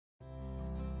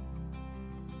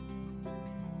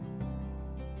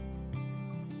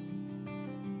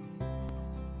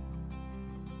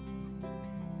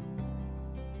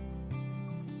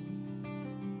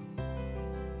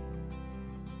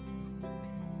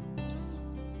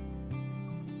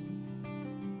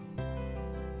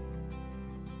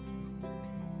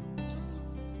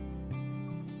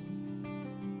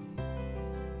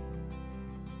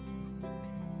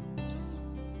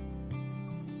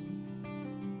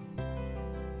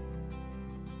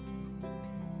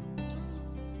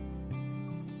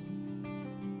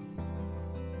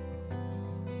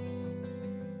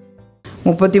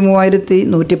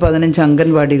33,115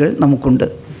 അംഗൻവാടികൾ നമുക്കുണ്ട്.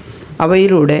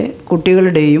 അവയിലൂടെ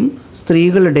കുട്ടികളുടെയും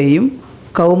സ്ത്രീകളുടെയും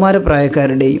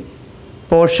കൗമാരപ്രായക്കാരുടെയും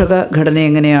പോഷക ഘടന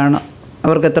എങ്ങനെയാണ്,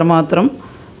 അവർക്ക് എത്രമാത്രം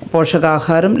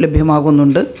പോഷകാഹാരം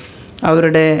ലഭ്യമാകുന്നുണ്ട്,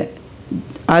 അവരുടെ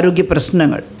ആരോഗ്യ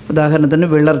പ്രശ്നങ്ങൾ, ഉദാഹരണത്തിന്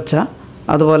വളർച്ച,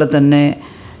 അതുപോലെ തന്നെ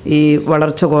ഈ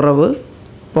വളർച്ച കുറവ്,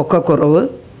 പൊക്കക്കുറവ്,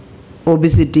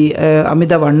 ഒബിസിറ്റി,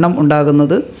 അമിതവണ്ണം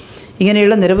ഉണ്ടാകുന്നത്,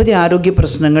 ഇങ്ങനെയുള്ള നിരവധി ആരോഗ്യ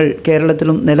പ്രശ്നങ്ങൾ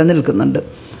കേരളത്തിലും നിലനിൽക്കുന്നുണ്ട്.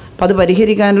 അപ്പോൾ അത്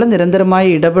പരിഹരിക്കാനുള്ള നിരന്തരമായ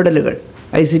ഇടപെടലുകൾ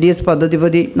ICDS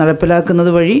പദ്ധതി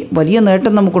നടപ്പിലാക്കുന്നത് വഴി വലിയ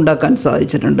നേട്ടം നമുക്കുണ്ടാക്കാൻ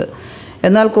സാധിച്ചിട്ടുണ്ട്.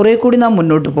 എന്നാൽ കുറേ കൂടി നാം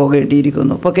മുന്നോട്ട്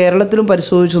പോകേണ്ടിയിരിക്കുന്നു. ഇപ്പോൾ കേരളത്തിലും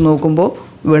പരിശോധിച്ച് നോക്കുമ്പോൾ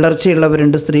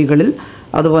വളർച്ചയുള്ളവരുണ്ട് സ്ത്രീകളിൽ,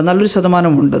 അതുപോലെ നല്ലൊരു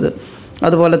ശതമാനമുണ്ടത്.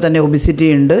 അതുപോലെ തന്നെ ഒബിസിറ്റി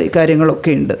ഉണ്ട്,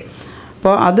 ഇക്കാര്യങ്ങളൊക്കെ ഉണ്ട്.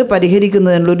 അപ്പോൾ അത്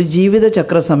പരിഹരിക്കുന്നതിനുള്ളൊരു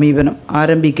ജീവിതചക്ര സമീപനം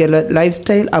ആരംഭിക്കൽ, ലൈഫ്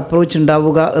സ്റ്റൈൽ അപ്രോച്ച്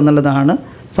ഉണ്ടാവുക എന്നുള്ളതാണ്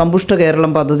സമ്പുഷ്ട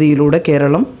കേരളം പദ്ധതിയിലൂടെ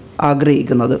കേരളം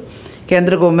ആഗ്രഹിക്കുന്നത്.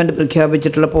 കേന്ദ്ര ഗവൺമെൻറ്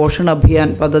പ്രഖ്യാപിച്ചിട്ടുള്ള പോഷൺ അഭിയാൻ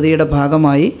പദ്ധതിയുടെ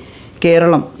ഭാഗമായി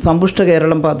കേരളം സമ്പുഷ്ട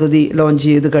കേരളം പദ്ധതി ലോഞ്ച്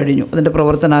ചെയ്ത് കഴിഞ്ഞു. അതിൻ്റെ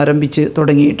പ്രവർത്തനം ആരംഭിച്ച്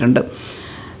തുടങ്ങിയിട്ടുണ്ട്.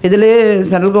 ഇതിൽ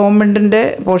സെൻട്രൽ ഗവൺമെൻറ്റിൻ്റെ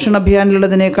പോഷൺ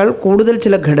അഭിയാനിലുള്ളതിനേക്കാൾ കൂടുതൽ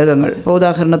ചില ഘടകങ്ങൾ, ഇപ്പോൾ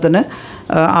ഉദാഹരണത്തിന്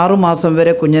 6 മാസം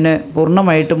വരെ കുഞ്ഞിന്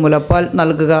പൂർണ്ണമായിട്ടും മുലപ്പാൽ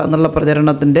നൽകുക എന്നുള്ള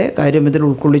പ്രചരണത്തിൻ്റെ കാര്യം ഇതിൽ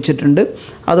ഉൾക്കൊള്ളിച്ചിട്ടുണ്ട്.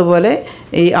 അതുപോലെ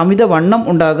ഈ അമിതവണ്ണം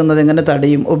ഉണ്ടാകുന്നത് എങ്ങനെ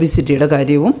തടയും, ഒബിസിറ്റിയുടെ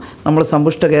കാര്യവും നമ്മൾ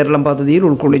സമ്പുഷ്ട കേരളം പദ്ധതിയിൽ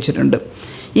ഉൾക്കൊള്ളിച്ചിട്ടുണ്ട്.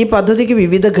 ഈ പദ്ധതിക്ക്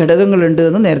വിവിധ ഘടകങ്ങളുണ്ട്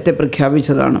എന്ന് നേരത്തെ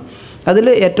പ്രഖ്യാപിച്ചതാണ്. അതിൽ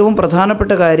ഏറ്റവും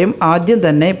പ്രധാനപ്പെട്ട കാര്യം ആദ്യം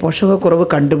തന്നെ പോഷകക്കുറവ്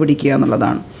കണ്ടുപിടിക്കുക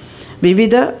എന്നുള്ളതാണ്.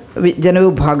 വിവിധ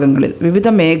ജനവിഭാഗങ്ങളിൽ, വിവിധ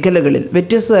മേഖലകളിൽ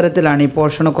വ്യത്യസ്ത തരത്തിലാണ് ഈ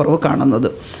പോഷണക്കുറവ് കാണുന്നത്.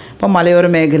 അപ്പം മലയോര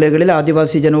മേഖലകളിൽ,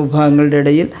 ആദിവാസി ജനവിഭാഗങ്ങളുടെ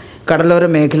ഇടയിൽ, കടലോര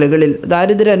മേഖലകളിൽ,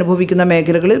 ദാരിദ്ര്യം അനുഭവിക്കുന്ന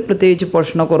മേഖലകളിൽ പ്രത്യേകിച്ച്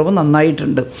പോഷണക്കുറവ്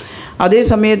നന്നായിട്ടുണ്ട്.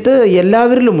 അതേസമയത്ത്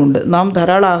എല്ലാവരിലുമുണ്ട്. നാം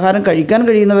ധാരാളം ആഹാരം കഴിക്കാൻ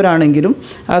കഴിയുന്നവരാണെങ്കിലും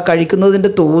ആ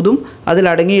കഴിക്കുന്നതിൻ്റെ തോതും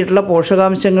അതിലടങ്ങിയിട്ടുള്ള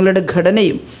പോഷകാംശങ്ങളുടെ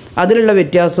ഘടനയും അതിലുള്ള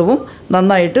വ്യത്യാസവും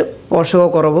നന്നായിട്ട്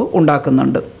പോഷകക്കുറവ്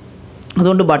ഉണ്ടാക്കുന്നുണ്ട്.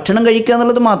 അതുകൊണ്ട് ഭക്ഷണം കഴിക്കുക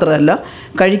എന്നുള്ളത് മാത്രമല്ല,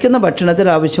 കഴിക്കുന്ന ഭക്ഷണത്തിൽ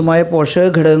ആവശ്യമായ പോഷക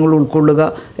ഘടകങ്ങൾ ഉൾക്കൊള്ളുക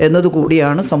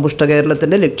എന്നതുകൂടിയാണ് സമ്പുഷ്ട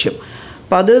കേരളത്തിൻ്റെ ലക്ഷ്യം.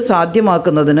 അപ്പോൾ അത്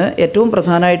സാധ്യമാക്കുന്നതിന് ഏറ്റവും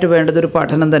പ്രധാനമായിട്ട് വേണ്ടതൊരു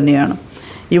പഠനം തന്നെയാണ്.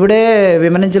 ഇവിടെ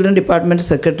women and children department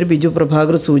secretary Biju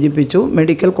Prabhakar സൂചിപ്പിച്ചു,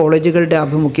 മെഡിക്കൽ കോളേജുകളുടെ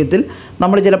ആഭിമുഖ്യത്തിൽ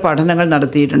നമ്മൾ ചില പഠനങ്ങൾ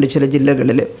നടത്തിയിട്ടുണ്ട് ചില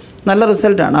ജില്ലകളിൽ. നല്ല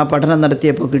റിസൾട്ടാണ് ആ പഠനം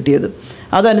നടത്തിയപ്പോൾ കിട്ടിയത്.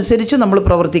 അതനുസരിച്ച് നമ്മൾ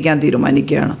പ്രവർത്തിക്കാൻ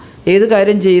തീരുമാനിക്കുകയാണ്. ഏത്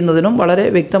കാര്യം ചെയ്യുന്നതിനും വളരെ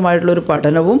വ്യക്തമായിട്ടുള്ളൊരു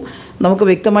പഠനവും നമുക്ക്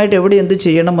വ്യക്തമായിട്ട് എവിടെ എന്ത്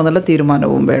ചെയ്യണം എന്നുള്ള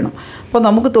തീരുമാനവും വേണം. അപ്പോൾ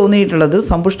നമുക്ക് തോന്നിയിട്ടുള്ളത്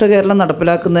സമ്പുഷ്ട കേരളം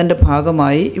നടപ്പിലാക്കുന്നതിൻ്റെ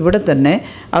ഭാഗമായി ഇവിടെ തന്നെ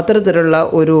അത്തരത്തിലുള്ള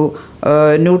ഒരു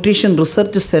ന്യൂട്രീഷൻ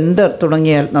റിസർച്ച് സെൻറ്റർ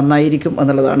തുടങ്ങിയാൽ നന്നായിരിക്കും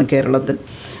എന്നുള്ളതാണ് കേരളത്തിൽ.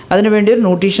 അതിനുവേണ്ടി ഒരു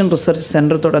ന്യൂട്രീഷൻ റിസർച്ച്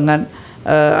സെൻറ്റർ തുടങ്ങാൻ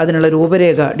അതിനുള്ള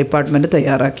രൂപരേഖ ഡിപ്പാർട്ട്മെൻറ്റ്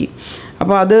തയ്യാറാക്കി.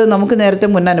 അപ്പോൾ അത് നമുക്ക് നേരത്തെ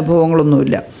മുൻ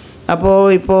അനുഭവങ്ങളൊന്നുമില്ല.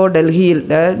 ഇപ്പോൾ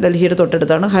ഡൽഹിയുടെ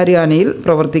തൊട്ടടുത്താണ് ഹരിയാനയിൽ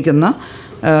പ്രവർത്തിക്കുന്ന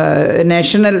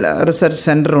നാഷണൽ റിസർച്ച്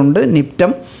സെൻ്ററുണ്ട്,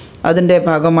 NIFTEM. അതിൻ്റെ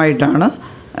ഭാഗമായിട്ടാണ്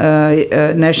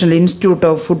national institute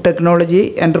of food technology,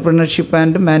 entrepreneurship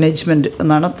and management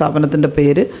എന്നാണ് സ്ഥാപനത്തിൻ്റെ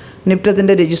പേര്.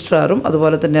 NIFTEത്തിൻ്റെ രജിസ്ട്രാറും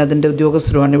അതുപോലെ തന്നെ അതിൻ്റെ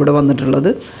ഉദ്യോഗസ്ഥരുമാണ് ഇവിടെ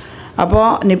വന്നിട്ടുള്ളത്. അപ്പോൾ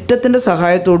NIFTEത്തിൻ്റെ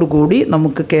സഹായത്തോടു കൂടി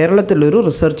നമുക്ക് കേരളത്തിലൊരു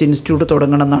റിസർച്ച് ഇൻസ്റ്റിറ്റ്യൂട്ട്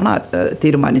തുടങ്ങണമെന്നാണ്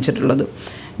തീരുമാനിച്ചിട്ടുള്ളത്.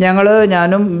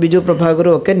 ഞാനും ബിജു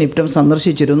പ്രഭാകറും ഒക്കെ NIFTEM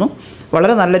സന്ദർശിച്ചിരുന്നു.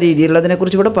 വളരെ നല്ല രീതിയിൽ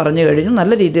അതിനെക്കുറിച്ച് ഇവിടെ പറഞ്ഞു കഴിഞ്ഞു.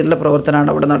 നല്ല രീതിയിലുള്ള പ്രവർത്തനമാണ്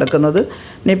അവിടെ നടക്കുന്നത്.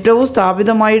 NIFTEവും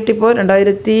സ്ഥാപിതമായിട്ടിപ്പോൾ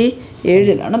 2007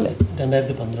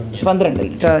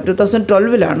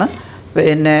 2012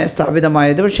 പിന്നെ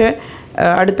സ്ഥാപിതമായത്. പക്ഷേ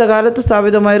അടുത്ത കാലത്ത്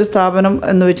സ്ഥാപിതമായൊരു സ്ഥാപനം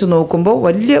എന്ന് വെച്ച് നോക്കുമ്പോൾ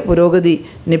വലിയ പുരോഗതി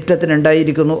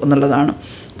NIFTEത്തിനുണ്ടായിരിക്കുന്നു എന്നുള്ളതാണ്.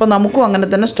 അപ്പോൾ നമുക്കും അങ്ങനെ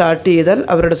തന്നെ സ്റ്റാർട്ട് ചെയ്താൽ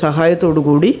അവരുടെ സഹായത്തോടു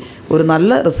കൂടി ഒരു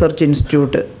നല്ല research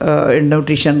institute,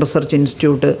 nutrition research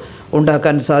institute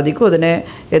ഉണ്ടാക്കാൻ സാധിക്കും. അതിനെ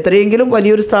എത്രയെങ്കിലും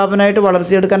വലിയൊരു സ്ഥാപനമായിട്ട്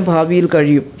വളർത്തിയെടുക്കാൻ ഭാവിയിൽ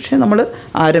കഴിയും. പക്ഷേ നമ്മൾ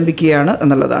ആരംഭിക്കുകയാണ്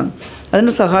എന്നുള്ളതാണ്.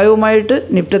 അതിന് സഹായവുമായിട്ട്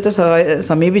NIFTEത്തെ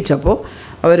സമീപിച്ചപ്പോൾ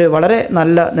അവർ വളരെ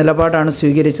നല്ല നിലപാടാണ്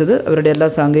സ്വീകരിച്ചത്. അവരുടെ എല്ലാ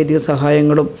സാങ്കേതിക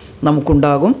സഹായങ്ങളും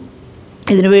നമുക്കുണ്ടാകും.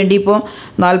 ഇതിനുവേണ്ടി ഇപ്പോൾ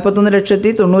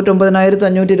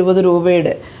 41,99,520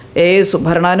 രൂപയുടെ AS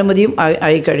ഭരണാനുമതിയും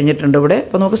ആയി കഴിഞ്ഞിട്ടുണ്ട് ഇവിടെ.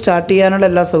 അപ്പോൾ നമുക്ക് സ്റ്റാർട്ട് ചെയ്യാനുള്ള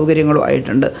എല്ലാ സൗകര്യങ്ങളും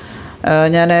ആയിട്ടുണ്ട്.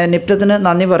 ഞാൻ NIFTEത്തിന്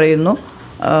നന്ദി പറയുന്നു.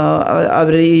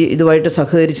 അവർ ഇതുമായിട്ട്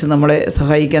സഹകരിച്ച് നമ്മളെ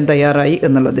സഹായിക്കാൻ തയ്യാറായി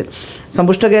എന്നുള്ളതിൽ.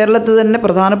 സമ്പുഷ്ട കേരളത്തിൽ തന്നെ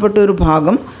പ്രധാനപ്പെട്ട ഒരു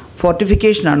ഭാഗം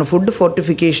ഫോർട്ടിഫിക്കേഷനാണ്, ഫുഡ്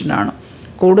ഫോർട്ടിഫിക്കേഷനാണ്.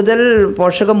 കൂടുതൽ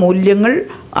പോഷക മൂല്യങ്ങൾ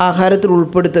ആഹാരത്തിൽ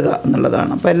ഉൾപ്പെടുത്തുക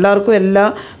എന്നുള്ളതാണ്. അപ്പോൾ എല്ലാവർക്കും എല്ലാ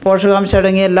പോഷകാംശം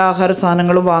അടങ്ങിയ എല്ലാ ആഹാര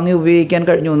സാധനങ്ങളും വാങ്ങി ഉപയോഗിക്കാൻ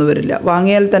കഴിഞ്ഞു എന്ന് വരില്ല.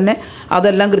 വാങ്ങിയാൽ തന്നെ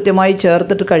അതെല്ലാം കൃത്യമായി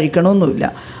ചേർത്തിട്ട് കഴിക്കണമെന്നില്ല.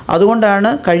 അതുകൊണ്ടാണ്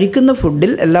കഴിക്കുന്ന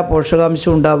ഫുഡിൽ എല്ലാ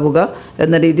പോഷകാംശവും ഉണ്ടാവുക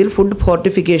എന്ന രീതിയിൽ ഫുഡ്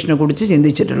ഫോർട്ടിഫിക്കേഷനെ കുറിച്ച്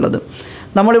ചിന്തിച്ചിട്ടുള്ളത്.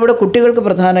 നമ്മളിവിടെ കുട്ടികൾക്ക്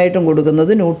പ്രധാനമായിട്ടും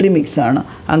കൊടുക്കുന്നത് ന്യൂട്രിമിക്സാണ്,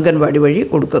 അംഗൻവാടി വഴി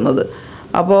കൊടുക്കുന്നത്.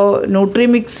 അപ്പോൾ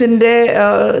ന്യൂട്രിമിക്സിൻ്റെ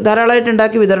ധാരാളമായിട്ട്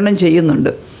ഉണ്ടാക്കി വിതരണം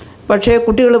ചെയ്യുന്നുണ്ട്. പക്ഷേ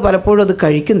കുട്ടികൾ പലപ്പോഴും അത്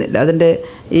കഴിക്കുന്നില്ല. അതിൻ്റെ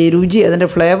ഈ രുചി, അതിൻ്റെ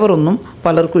ഫ്ലേവറൊന്നും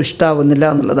പലർക്കും ഇഷ്ടാവുന്നില്ല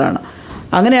എന്നുള്ളതാണ്.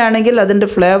 അങ്ങനെയാണെങ്കിൽ അതിൻ്റെ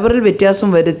ഫ്ലേവറിൽ വ്യത്യാസം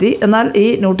വരുത്തി, എന്നാൽ ഈ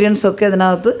ന്യൂട്രിയൻസൊക്കെ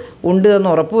അതിനകത്ത് ഉണ്ട് എന്ന്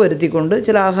ഉറപ്പ് വരുത്തിക്കൊണ്ട്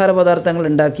ചില ആഹാര പദാർത്ഥങ്ങൾ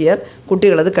ഉണ്ടാക്കിയാൽ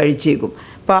കുട്ടികളത് കഴിച്ചേക്കും.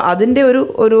 അപ്പോൾ അതിൻ്റെ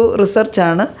ഒരു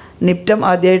റിസർച്ചാണ് നിഫ്റ്റം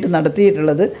ആദ്യമായിട്ട്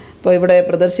നടത്തിയിട്ടുള്ളത്. ഇപ്പോൾ ഇവിടെ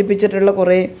പ്രദർശിപ്പിച്ചിട്ടുള്ള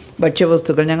കുറേ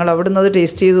ഭക്ഷ്യവസ്തുക്കൾ ഞങ്ങൾ അവിടെ നിന്ന് അത്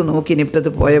ടേസ്റ്റ് ചെയ്ത് നോക്കി.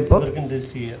 നിഫ്റ്റത്ത് പോയപ്പോൾ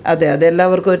അതെ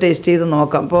എല്ലാവർക്കും അത് ടേസ്റ്റ് ചെയ്ത്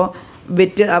നോക്കാം. അപ്പോൾ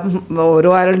ഓരോ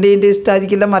ആളുടെയും ടേസ്റ്റ്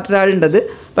ആയിരിക്കില്ല മറ്റൊരാളുണ്ടത്.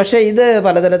 പക്ഷേ ഇത്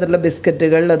പലതരത്തിലുള്ള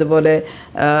ബിസ്ക്കറ്റുകൾ അതുപോലെ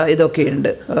ഇതൊക്കെയുണ്ട്.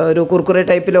 ഒരു കുർക്കുറെ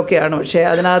ടൈപ്പിലൊക്കെയാണ്, പക്ഷേ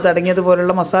അതിനകത്ത്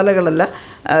അടങ്ങിയതുപോലുള്ള മസാലകളല്ല,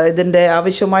 ഇതിൻ്റെ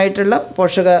ആവശ്യമായിട്ടുള്ള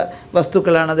പോഷക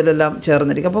വസ്തുക്കളാണ് അതിലെല്ലാം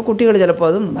ചേർന്നിരിക്കും. അപ്പോൾ കുട്ടികൾ ചിലപ്പോൾ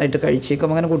അത് നന്നായിട്ട് കഴിച്ചേക്കും.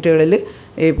 അങ്ങനെ കുട്ടികളിൽ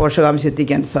ഈ പോഷകാംശം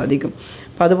എത്തിക്കാൻ സാധിക്കും.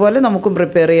 അപ്പോൾ അതുപോലെ നമുക്കും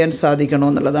പ്രിപ്പയർ ചെയ്യാൻ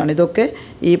സാധിക്കണമെന്നുള്ളതാണ്. ഇതൊക്കെ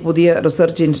ഈ പുതിയ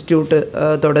റിസർച്ച് ഇൻസ്റ്റിറ്റ്യൂട്ട്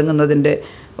തുടങ്ങുന്നതിൻ്റെ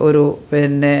ഒരു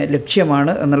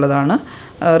ലക്ഷ്യമാണ് എന്നുള്ളതാണ്.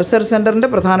 റിസർച്ച് സെൻറ്ററിൻ്റെ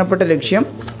പ്രധാനപ്പെട്ട ലക്ഷ്യം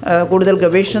കൂടുതൽ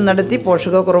ഗവേഷണം നടത്തി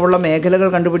പോഷകക്കുറവുള്ള മേഖലകൾ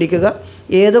കണ്ടുപിടിക്കുക,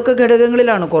 ഏതൊക്കെ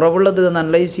ഘടകങ്ങളിലാണ് കുറവുള്ളത് എന്ന്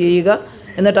അനലൈസ് ചെയ്യുക,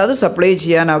 എന്നിട്ട് അത് സപ്ലൈ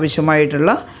ചെയ്യാൻ ആവശ്യമായിട്ടുള്ള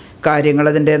കാര്യങ്ങൾ,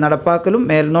 അതിൻ്റെ നടപ്പാക്കലും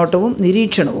മേൽനോട്ടവും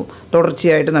നിരീക്ഷണവും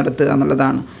തുടർച്ചയായിട്ട് നടത്തുക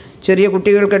എന്നുള്ളതാണ്. ചെറിയ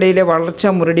കുട്ടികൾക്കിടയിലെ വളർച്ച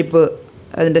മുരടിപ്പ്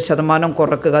അതിൻ്റെ ശതമാനം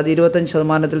കുറക്കുക, അത്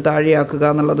 25% താഴെയാക്കുക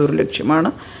എന്നുള്ളതൊരു ലക്ഷ്യമാണ്.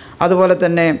 അതുപോലെ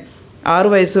തന്നെ 6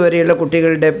 വയസ്സ് വരെയുള്ള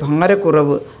കുട്ടികളുടെ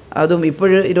ഭാരക്കുറവ്, അതും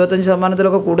ഇപ്പോഴു്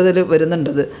 25%-ലൊക്കെ കൂടുതൽ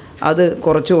വരുന്നുണ്ടത്, അത്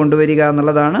കുറച്ച് കൊണ്ടുവരിക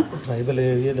എന്നുള്ളതാണ്.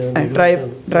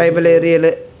 ട്രൈബൽ ഏരിയയിൽ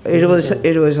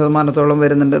 70%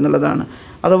 വരുന്നുണ്ട് എന്നുള്ളതാണ്.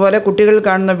 അതുപോലെ കുട്ടികളിൽ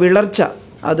കാണുന്ന വിളർച്ച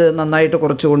അത് നന്നായിട്ട്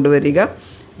കുറച്ച് കൊണ്ടുവരിക.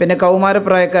 പിന്നെ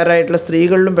കൗമാരപ്രായക്കാരായിട്ടുള്ള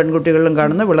സ്ത്രീകളിലും പെൺകുട്ടികളിലും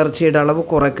കാണുന്ന വിളർച്ചയുടെ അളവ്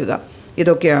കുറയ്ക്കുക.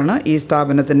 ഇതൊക്കെയാണ് ഈ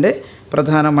സ്ഥാപനത്തിൻ്റെ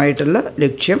പ്രധാനമായിട്ടുള്ള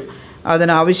ലക്ഷ്യം.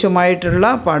 അതിനാവശ്യമായിട്ടുള്ള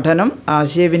പഠനം,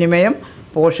 ആശയവിനിമയം,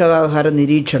 പോഷകാഹാര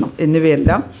നിരീക്ഷണം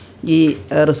എന്നിവയെല്ലാം ഈ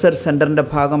റിസർച്ച് സെൻറ്ററിൻ്റെ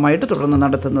ഭാഗമായിട്ട് തുടർന്ന്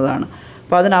നടത്തുന്നതാണ്.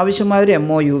 അപ്പോൾ അതിനാവശ്യമായൊരു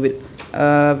MOUവിൽ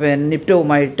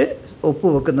നിഫ്റ്റവുമായിട്ട്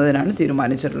ഒപ്പുവെക്കുന്നതിനാണ്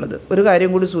തീരുമാനിച്ചിട്ടുള്ളത്. ഒരു കാര്യം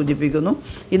കൂടി സൂചിപ്പിക്കുന്നു,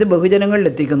 ഇത് ബഹുജനങ്ങളിൽ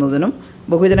എത്തിക്കുന്നതിനും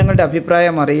ബഹുജനങ്ങളുടെ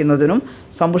അഭിപ്രായം അറിയുന്നതിനും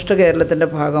സമ്പുഷ്ട കേരളത്തിൻ്റെ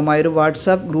ഭാഗമായൊരു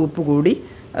വാട്സാപ്പ് ഗ്രൂപ്പ് കൂടി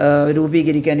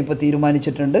രൂപീകരിക്കാൻ ഇപ്പോൾ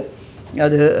തീരുമാനിച്ചിട്ടുണ്ട്.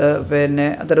 അത്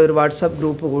അത്തരം ഒരു വാട്സാപ്പ്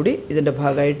ഗ്രൂപ്പ് കൂടി ഇതിൻ്റെ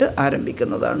ഭാഗമായിട്ട്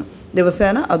ആരംഭിക്കുന്നതാണ്.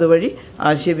 ദിവസേന അതുവഴി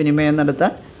ആശയവിനിമയം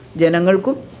നടത്താൻ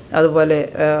ജനങ്ങൾക്കും അതുപോലെ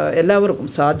എല്ലാവർക്കും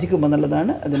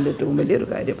സാധിക്കുമെന്നുള്ളതാണ് അതിൻ്റെ ഏറ്റവും വലിയൊരു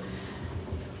കാര്യം.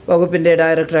 വകുപ്പിൻ്റെ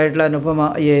ഡയറക്ടറായിട്ടുള്ള അനുപമ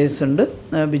IAS ഉണ്ട്,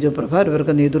 ബിജു പ്രഭ,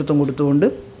 ഇവർക്ക് നേതൃത്വം കൊടുത്തുകൊണ്ട്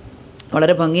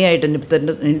വളരെ ഭംഗിയായിട്ട്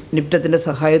നിഫ്റ്റത്തിൻ്റെ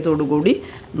സഹായത്തോടു കൂടി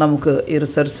നമുക്ക് ഈ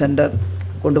റിസർച്ച് സെൻറ്റർ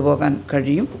കൊണ്ടുപോകാൻ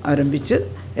കഴിയും, ആരംഭിച്ച്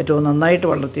ഏറ്റവും നന്നായിട്ട്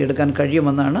വളർത്തിയെടുക്കാൻ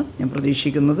കഴിയുമെന്നാണ് ഞാൻ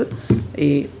പ്രതീക്ഷിക്കുന്നത്.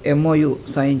 ഈ MOU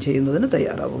സൈൻ ചെയ്യുന്നതിന്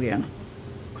തയ്യാറാവുകയാണ്.